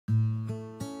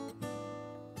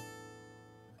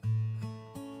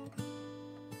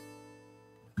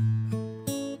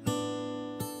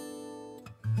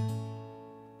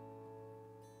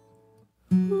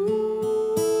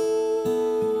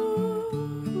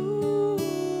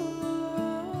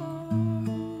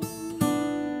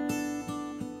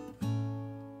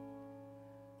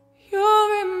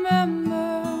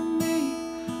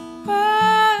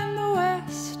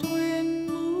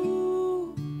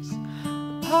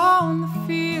among the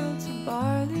fields of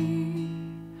barley.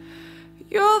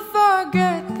 You'll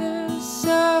forget the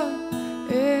sun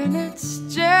in its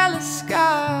jealous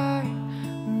sky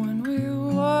when we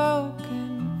walk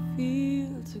in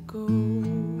fields of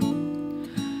gold.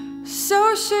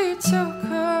 So she took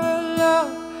her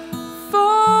love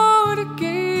for to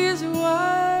gaze a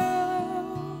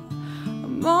while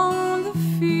among the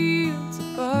fields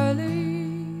of barley.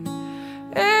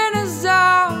 In his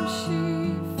arms she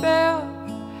fell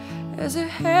as her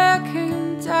hair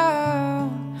came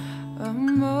down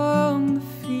among the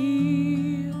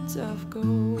fields of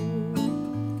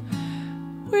gold.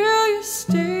 Will you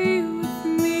stay with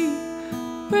me?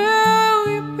 Will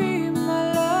you be my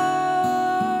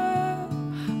love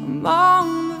among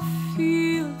the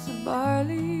fields of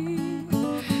barley?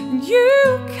 And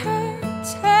you can't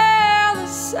tell the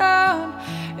sun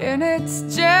in its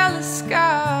jealous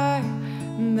sky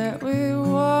that we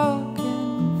walk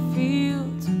in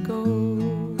fields of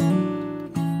gold.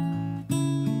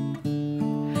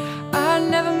 I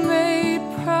never made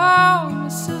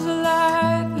promises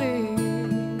lightly.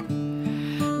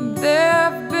 There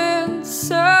have been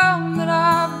some that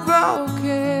I've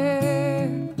broken,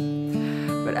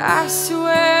 but I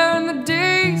swear in the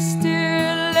days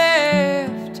still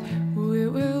left, we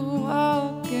will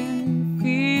walk in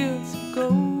fields of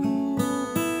gold.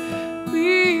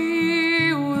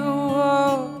 We will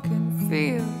walk in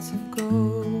fields of gold.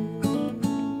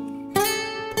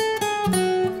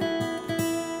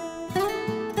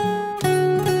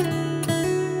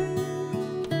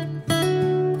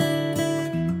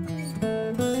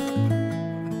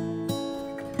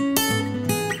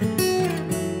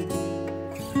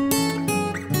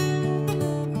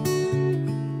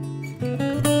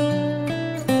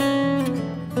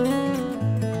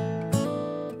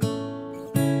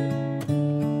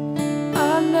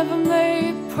 Never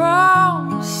made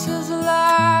promises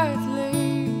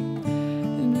lightly,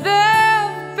 and there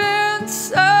have been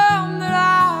some that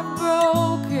I've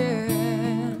broken,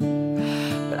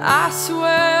 but I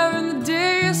swear in the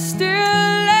days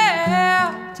still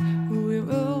left, we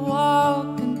will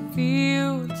walk in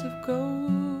fields of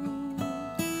gold.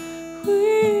 We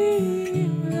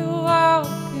will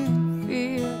walk in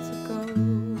fields of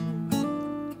gold.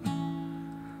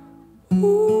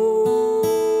 Ooh.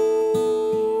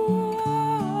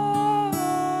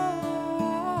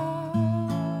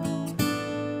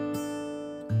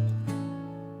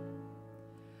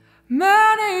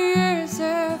 Many years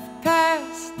have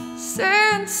passed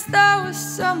since those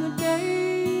summer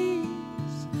days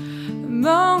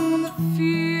among the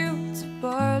fields of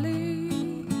barley.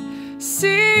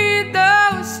 See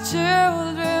those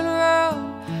children roam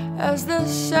as the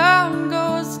sun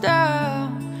goes down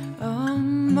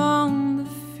among the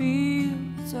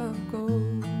fields of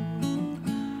gold.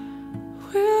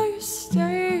 Will you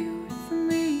stay with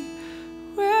me?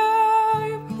 Will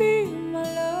you be my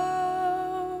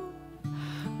love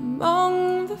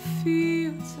among the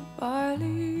fields of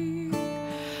barley?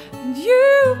 And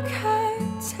you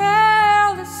can't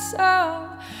tell the sun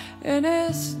in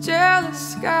its jealous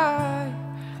sky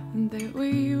that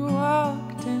we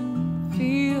walked in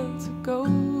fields of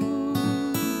gold.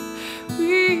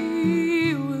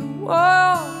 We will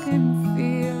walk in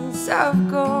fields of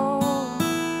gold.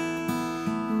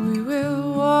 We will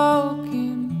walk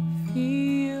in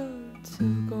fields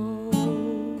of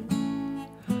gold.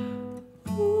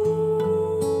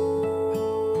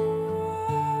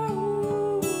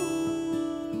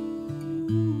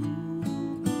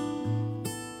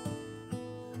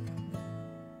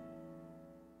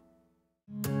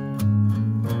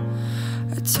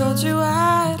 I told you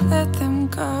I'd let them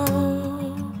go,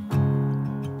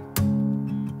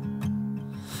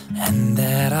 and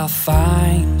that I'll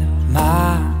find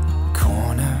my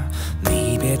corner.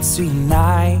 Maybe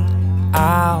tonight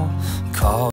I'll call